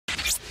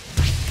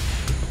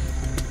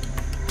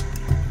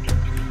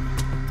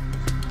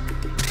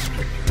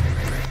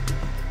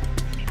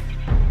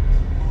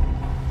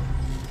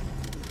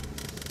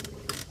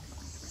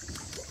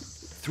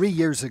3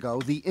 years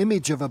ago, the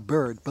image of a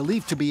bird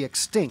believed to be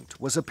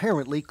extinct was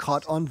apparently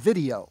caught on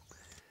video.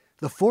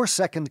 The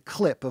 4-second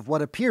clip of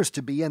what appears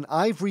to be an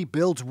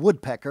ivory-billed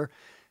woodpecker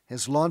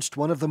has launched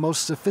one of the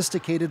most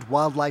sophisticated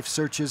wildlife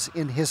searches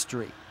in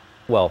history.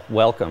 Well,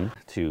 welcome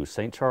to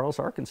St. Charles,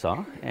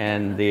 Arkansas,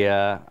 and the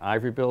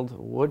ivory-billed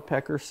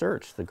woodpecker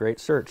search, the great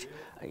search.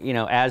 You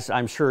know, as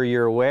I'm sure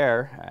you're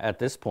aware at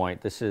this point,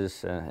 this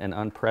is an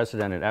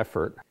unprecedented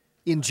effort.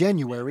 In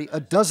January, a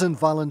dozen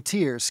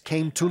volunteers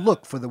came to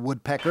look for the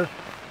woodpecker,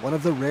 one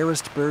of the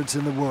rarest birds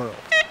in the world.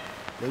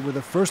 They were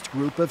the first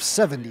group of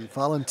 70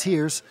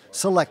 volunteers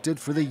selected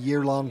for the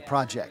year-long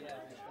project.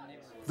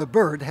 The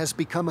bird has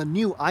become a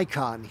new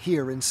icon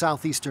here in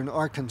southeastern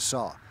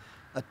Arkansas.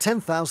 A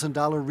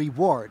 $10,000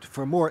 reward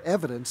for more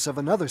evidence of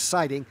another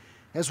sighting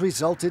has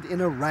resulted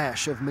in a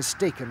rash of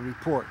mistaken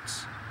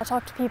reports. I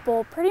talk to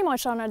people pretty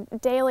much on a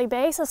daily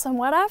basis, and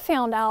what I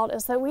found out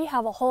is that we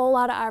have a whole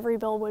lot of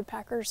ivory-billed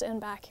woodpeckers in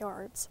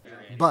backyards.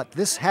 But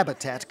this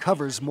habitat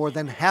covers more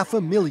than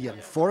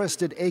 500,000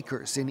 forested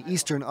acres in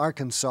eastern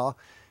Arkansas,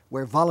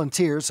 where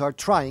volunteers are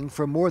trying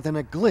for more than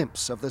a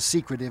glimpse of the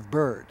secretive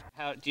bird.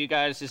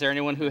 Is there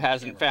anyone who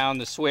hasn't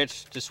found the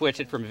switch to switch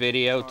it from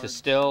video to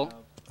still?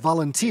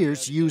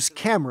 Volunteers use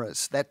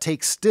cameras that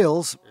take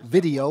stills,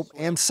 video,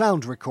 and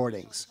sound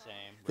recordings.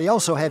 They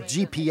also have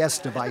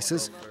GPS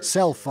devices,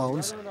 cell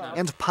phones,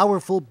 and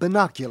powerful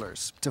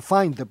binoculars to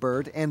find the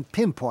bird and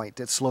pinpoint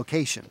its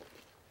location.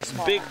 It's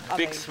a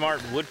big,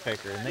 smart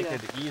woodpecker, and they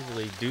could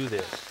easily do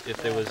this if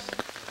there was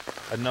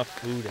enough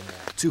food in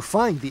there. To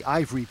find the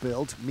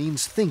ivory-billed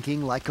means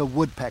thinking like a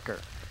woodpecker.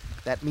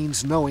 That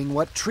means knowing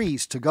what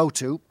trees to go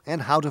to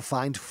and how to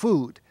find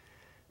food.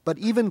 But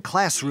even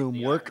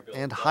classroom work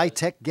and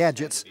high-tech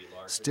gadgets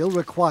still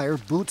require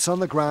boots on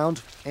the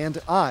ground and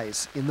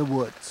eyes in the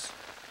woods.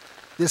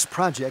 This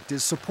project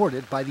is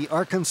supported by the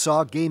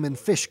Arkansas Game and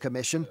Fish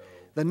Commission,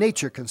 the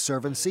Nature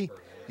Conservancy,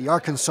 the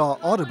Arkansas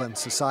Audubon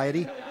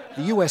Society,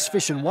 the U.S.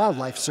 Fish and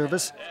Wildlife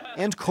Service,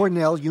 and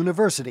Cornell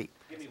University,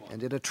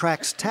 and it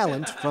attracts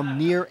talent from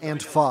near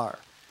and far.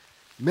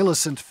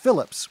 Millicent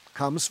Phillips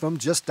comes from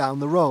just down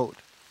the road.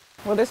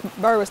 Well, this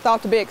bird was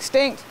thought to be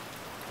extinct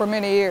for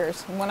many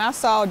years. And when I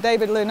saw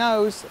David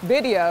Leno's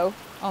video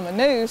on the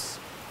news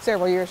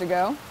several years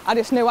ago, I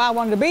just knew I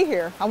wanted to be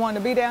here. I wanted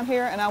to be down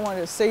here, and I wanted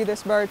to see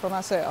this bird for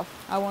myself.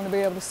 I wanted to be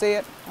able to see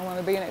it. I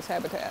wanted to be in its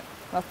habitat.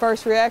 My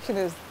first reaction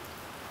is,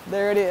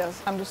 there it is.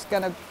 I'm just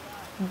going to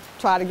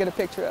try to get a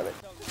picture of it.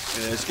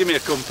 Just give me a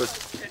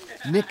compass.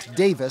 Nick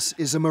Davis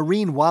is a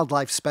marine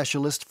wildlife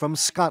specialist from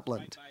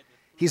Scotland.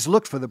 He's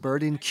looked for the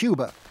bird in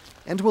Cuba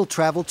and will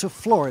travel to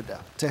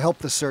Florida to help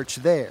the search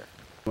there.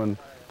 When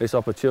this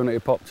opportunity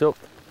popped up,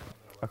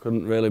 I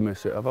couldn't really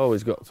miss it. I've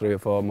always got 3 or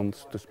 4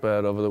 months to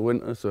spare over the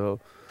winter, so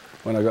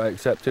when I got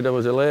accepted I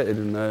was elated,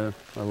 and I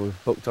was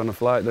booked on a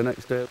flight the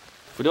next day.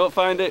 If we don't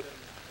find it,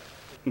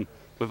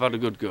 we've had a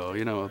good go,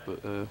 you know,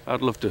 but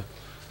I'd love to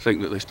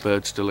think that this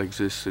bird still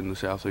exists in the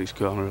southeast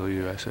corner of the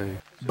USA.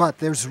 But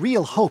there's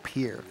real hope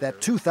here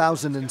that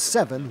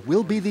 2007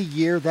 will be the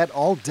year that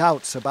all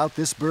doubts about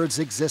this bird's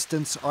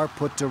existence are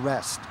put to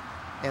rest,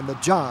 and the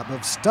job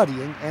of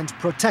studying and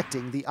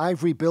protecting the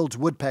ivory-billed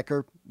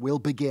woodpecker will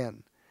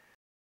begin.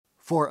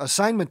 For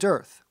Assignment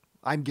Earth,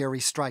 I'm Gary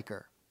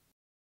Stryker.